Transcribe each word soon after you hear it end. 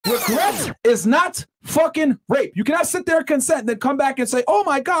Regret is not fucking rape. You cannot sit there and consent and then come back and say, oh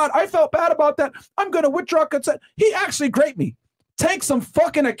my God, I felt bad about that. I'm going to withdraw consent. He actually raped me. Take some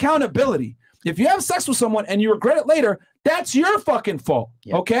fucking accountability. If you have sex with someone and you regret it later, that's your fucking fault.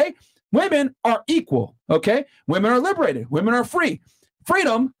 Yeah. Okay? Women are equal. Okay? Women are liberated. Women are free.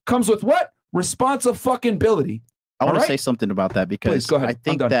 Freedom comes with what? Responsive fucking ability. I want to say something about that because I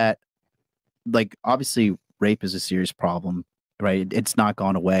think that, like, obviously rape is a serious problem, right? It's not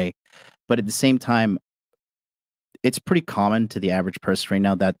gone away. But at the same time, it's pretty common to the average person right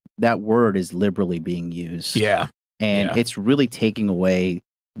now that that word is liberally being used. Yeah. And it's really taking away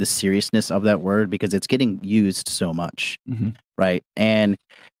the seriousness of that word because it's getting used so much, right? And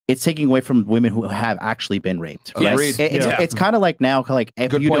it's taking away from women who have actually been raped. Yes. It's kind of like now, like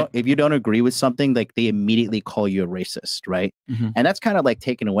if you don't agree with something, like they immediately call you a racist, right? And that's kind of like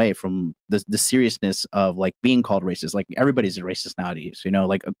taken away from the seriousness of like being called racist. Like everybody's a racist nowadays, you know,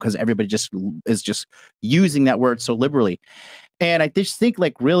 like because everybody is just using that word so liberally. And I just think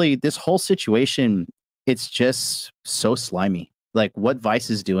like really this whole situation, it's just so slimy. Like what Vice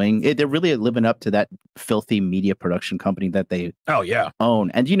is doing, they're really living up to that filthy media production company that they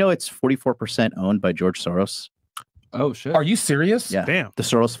own. And you know, it's 44% owned by George Soros. Oh shit! Are you serious? Yeah. Damn. The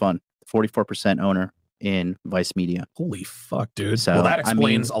Soros Fund, 44% owner in Vice Media. Holy fuck, dude! So, well, that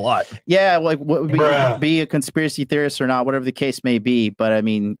explains a lot. Yeah, like be a conspiracy theorist or not, whatever the case may be. But I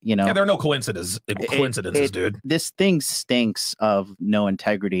mean, you know, there are no coincidences, dude. This thing stinks of no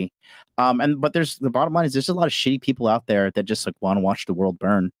integrity. But there's the bottom line is there's a lot of shitty people out there that just like want to watch the world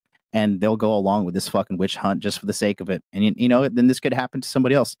burn, and they'll go along with this fucking witch hunt just for the sake of it. And you know, then this could happen to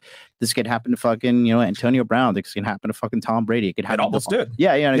somebody else. This could happen to fucking Antonio Brown. This can happen to fucking Tom Brady. It could happen. It almost did.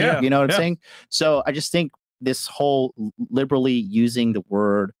 Yeah, you know what I'm saying. So I just think this whole liberally using the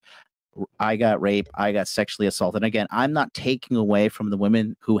word I got raped, I got sexually assaulted. Again, I'm not taking away from the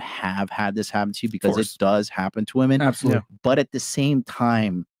women who have had this happen to you because it does happen to women. Absolutely. But at the same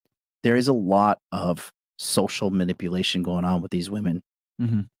time, there is a lot of social manipulation going on with these women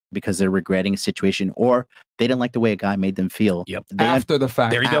because they're regretting a situation or they didn't like the way a guy made them feel. After the fact.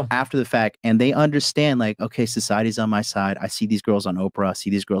 There you go. After the fact. And they understand like, okay, society's on my side. I see these girls on Oprah. I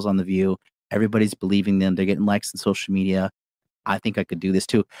see these girls on The View. Everybody's believing them. They're getting likes on social media. I think I could do this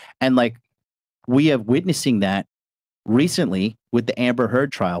too. And like, we have witnessing that recently with the Amber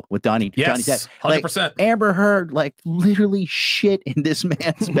Heard trial with Donnie Depp. 100%. Like, Amber Heard like literally shit in this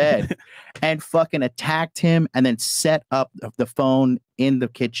man's bed and fucking attacked him and then set up the phone in the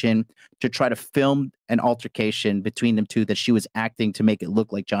kitchen to try to film an altercation between them two that she was acting to make it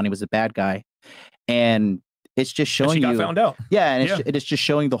look like Johnny was a bad guy. And it's just showing she got found out. Yeah, and it's just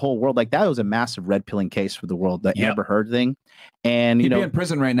showing the whole world like that was a massive red pilling case for the world, the Amber Heard thing. And he'd be in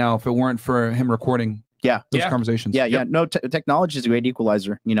prison right now if it weren't for him recording those conversations. No, technology is a great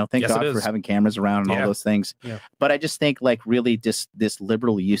equalizer. You know, thank God for having cameras around and all those things. But I just think like really this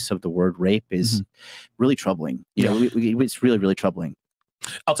liberal use of the word rape is really troubling. You know, it's really, really troubling.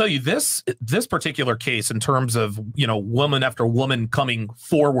 I'll tell you this particular case in terms of, woman after woman coming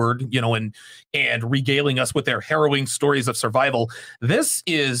forward, and regaling us with their harrowing stories of survival. This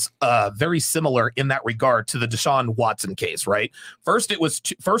is very similar in that regard to the Deshaun Watson case, right? First, it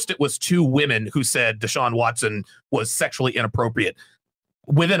was two women who said Deshaun Watson was sexually inappropriate.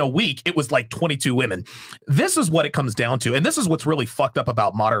 Within a week, it was like 22 women. This is what it comes down to. And this is what's really fucked up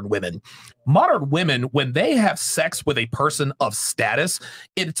about modern women. Modern women, when they have sex with a person of status,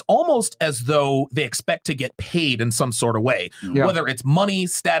 it's almost as though they expect to get paid in some sort of way, whether it's money,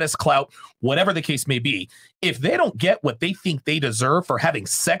 status, clout, whatever the case may be. If they don't get what they think they deserve for having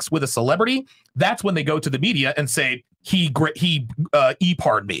sex with a celebrity, that's when they go to the media and say, he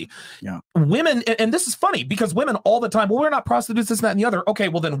e-pardoned me. Women, and this is funny because women all the time, well, we're not prostitutes, this, that, and the other. Okay,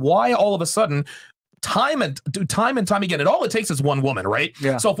 well then why all of a sudden time and time again, and all it takes is one woman, right?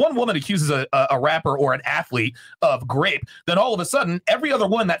 So if one woman accuses a rapper or an athlete of rape, then all of a sudden every other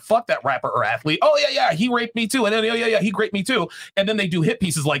one that fucked that rapper or athlete, oh yeah, he raped me too, and then he raped me too, and then they do hit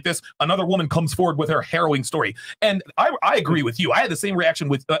pieces like this. Another woman comes forward with her harrowing story, and I agree with you. I had the same reaction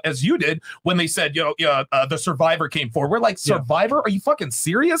with as you did when they said the Survivor came forward. We're like, Survivor? Are you fucking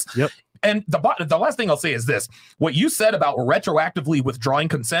serious? And the last thing I'll say is this. What you said about retroactively withdrawing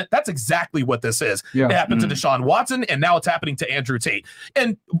consent, that's exactly what this is. It happened to Deshaun Watson, and now it's happening to Andrew Tate.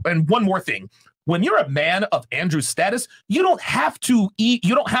 And one more thing. when you're a man of Andrew's status, you don't have to eat,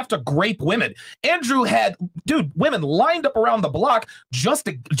 you don't have to grape women. Andrew had, dude, women lined up around the block just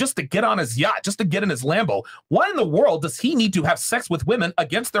to get on his yacht, just to get in his Lambo. Why in the world does he need to have sex with women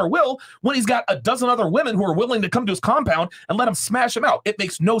against their will when he's got a dozen other women who are willing to come to his compound and let him smash him out? It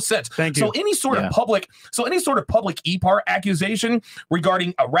makes no sense. Thank you. So any sort of public e-part accusation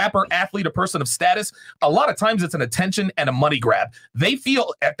regarding a rapper, athlete, a person of status, a lot of times it's an attention and a money grab. They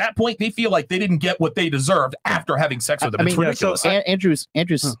feel at that point, they feel like they didn't get what they deserved after having sex with him. It's ridiculous. So Andrew's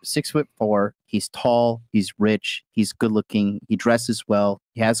 6'4". He's tall. He's rich. He's good looking. He dresses well.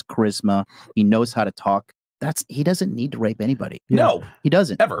 He has charisma. He knows how to talk. He doesn't need to rape anybody. No, he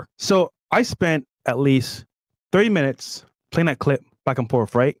doesn't ever. So I spent at least 30 minutes playing that clip back and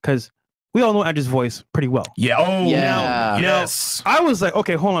forth, right? Because we all know Andrew's voice pretty well. Yeah. Oh, yeah. Yes. I was like,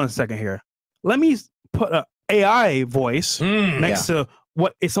 okay, hold on a second here. Let me put an AI voice next to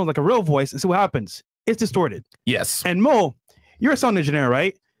what it sounds like a real voice and see what happens. It's distorted. Yes. And Mo, you're a sound engineer,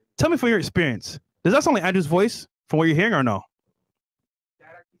 right? Tell me from your experience, does that sound like Andrew's voice from what you're hearing or no?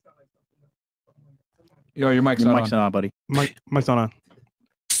 Yo, your mic's not on, buddy. Mic's not on.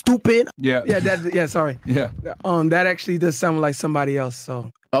 Stupid. Yeah. Yeah. Sorry. Yeah. That actually does sound like somebody else. So.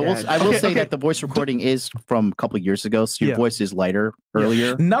 I will say that the voice recording is from a couple of years ago, so your voice is lighter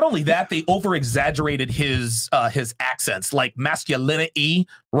earlier. Not only that, they over-exaggerated his accents, like masculinity,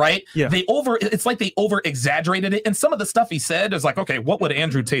 right? Yeah. It's like they over-exaggerated it, and some of the stuff he said is like, okay, what would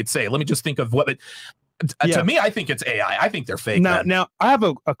Andrew Tate say? Let me just think of what it. To me, I think it's AI. I think they're fake. Now I have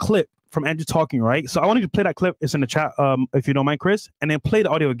a clip from Andrew talking, right? So I wanted to play that clip. It's in the chat, if you don't mind, Chris, and then play the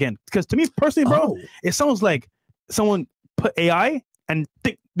audio again. Because to me personally, bro, it sounds like someone put AI and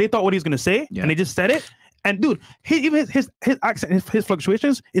they thought what he was gonna say, and they just said it. And dude, even his accent, his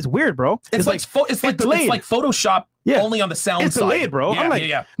fluctuations is weird, bro. It's like Photoshop, only on the sound it's side. Delayed, bro. I'm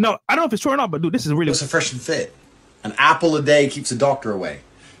like, no, I don't know if it's true or not, but dude, this is really. It's a fresh and fit. An apple a day keeps a doctor away.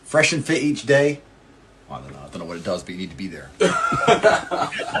 Fresh and fit each day. I don't know what it does, but you need to be there.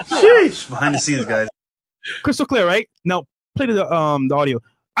 Sheesh. Behind the scenes, guys. Crystal clear, right? Now play the audio.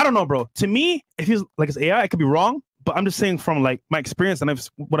 I don't know, bro. To me, if he's like it's AI, I could be wrong, but I'm just saying from like my experience and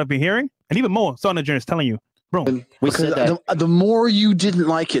what I've been hearing, and even more, Sound Engineer is telling you, bro. Because the more you didn't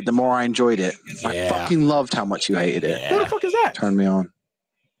like it, the more I enjoyed it. I fucking loved how much you hated it. What the fuck is that? Turn me on.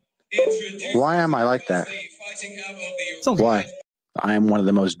 Why am I like that? Why? I am one of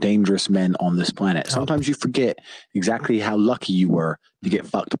the most dangerous men on this planet. Sometimes you forget exactly how lucky you were to get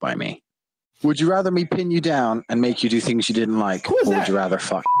fucked by me. Would you rather me pin you down and make you do things you didn't like, or would you rather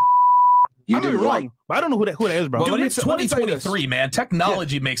fuck? You didn't like. But I don't know who that is, bro. Dude, it's 2023, man.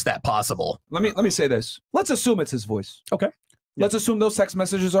 Technology makes that possible. Let me say this. Let's assume it's his voice. Okay. Let's assume those text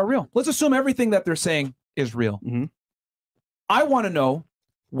messages are real. Let's assume everything that they're saying is real. I want to know,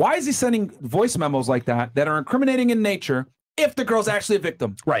 why is he sending voice memos like that are incriminating in nature if the girl's actually a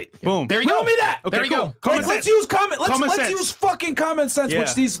victim? Right. Boom. There you Tell go. me that. Okay, there you go. Like, let's use let's use fucking common sense,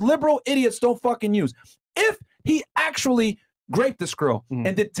 which these liberal idiots don't fucking use. If he actually raped this girl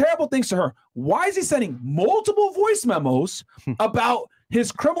and did terrible things to her, why is he sending multiple voice memos about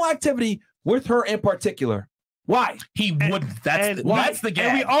his criminal activity with her in particular? Why? He wouldn't. That's the gag.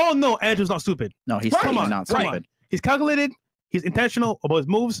 And we all know Andrew's not stupid. No, he's not stupid. Come on. He's calculated. He's intentional about his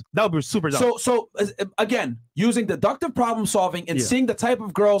moves. That would be super dumb. So again, using deductive problem solving and seeing the type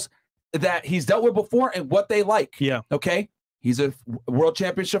of girls that he's dealt with before and what they like. Yeah. Okay. He's a world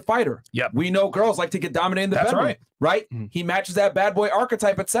championship fighter. Yeah. We know girls like to get dominated in the bedroom. Right. He matches that bad boy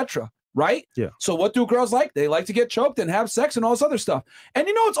archetype, etc. Right. Yeah. So what do girls like? They like to get choked and have sex and all this other stuff. And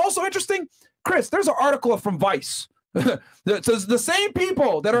you know, it's also interesting, Chris. There's an article from Vice. the same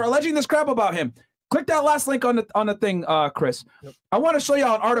people that are alleging this crap about him. Click that last link on the thing, Chris. Yep. I want to show you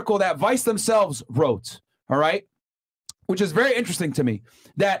an article that Vice themselves wrote, all right? Which is very interesting to me,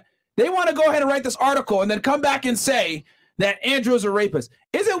 that they want to go ahead and write this article and then come back and say that Andrew is a rapist.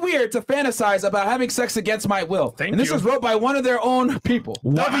 Is it weird to fantasize about having sex against my will? This is wrote by one of their own people.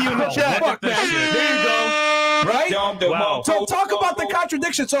 Wow. W in the chat. Fuck that. There you go. Right? Wow. So talk about the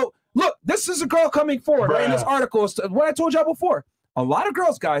contradiction. So look, this is a girl coming forward right, in this article. It's what I told y'all before. A lot of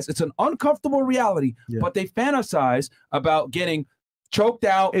girls, guys, it's an uncomfortable reality, but they fantasize about getting choked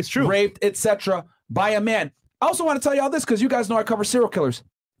out, raped, etc. by a man. I also want to tell y'all this because you guys know I cover serial killers.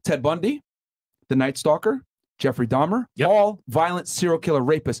 Ted Bundy, the Night Stalker, Jeffrey Dahmer, all violent serial killer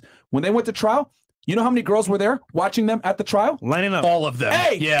rapists. When they went to trial, you know how many girls were there watching them at the trial? Lining up. All of them.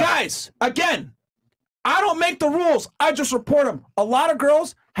 Hey, guys, again, I don't make the rules. I just report them. A lot of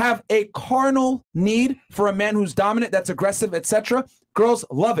girls have a carnal need for a man who's dominant, that's aggressive, etc. Girls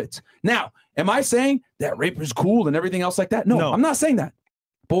love it. Now, am I saying that rape is cool and everything else like that? No, I'm not saying that.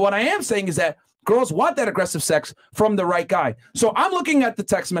 But what I am saying is that Girls want that aggressive sex from the right guy. So I'm looking at the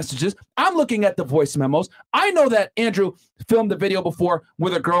text messages. I'm looking at the voice memos. I know that Andrew filmed the video before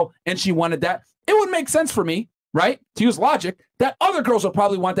with a girl and she wanted that. It would make sense for me, right, to use logic, that other girls will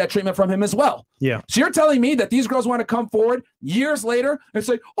probably want that treatment from him as well. Yeah. So you're telling me that these girls want to come forward years later and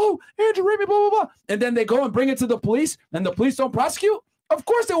say, oh, Andrew raped me, blah, blah, blah. And then they go and bring it to the police and the police don't prosecute? Of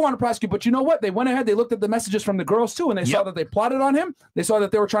course they want to prosecute, but you know what? They went ahead, they looked at the messages from the girls too, and they saw that they plotted on him. They saw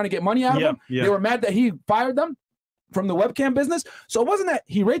that they were trying to get money out of him. They were mad that he fired them from the webcam business. So it wasn't that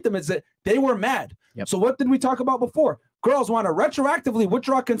he raped them, it's that they were mad. So what did we talk about before? Girls want to retroactively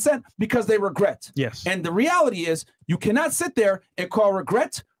withdraw consent because they regret. Yes. And the reality is you cannot sit there and call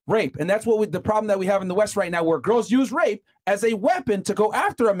regret rape. And that's what the problem that we have in the West right now, where girls use rape as a weapon to go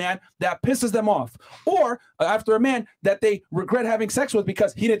after a man that pisses them off, or after a man that they regret having sex with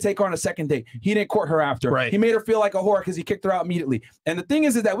because he didn't take her on a second date. He didn't court her after. He made her feel like a whore because he kicked her out immediately. And the thing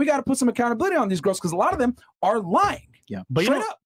is that we got to put some accountability on these girls because a lot of them are lying. But straight up.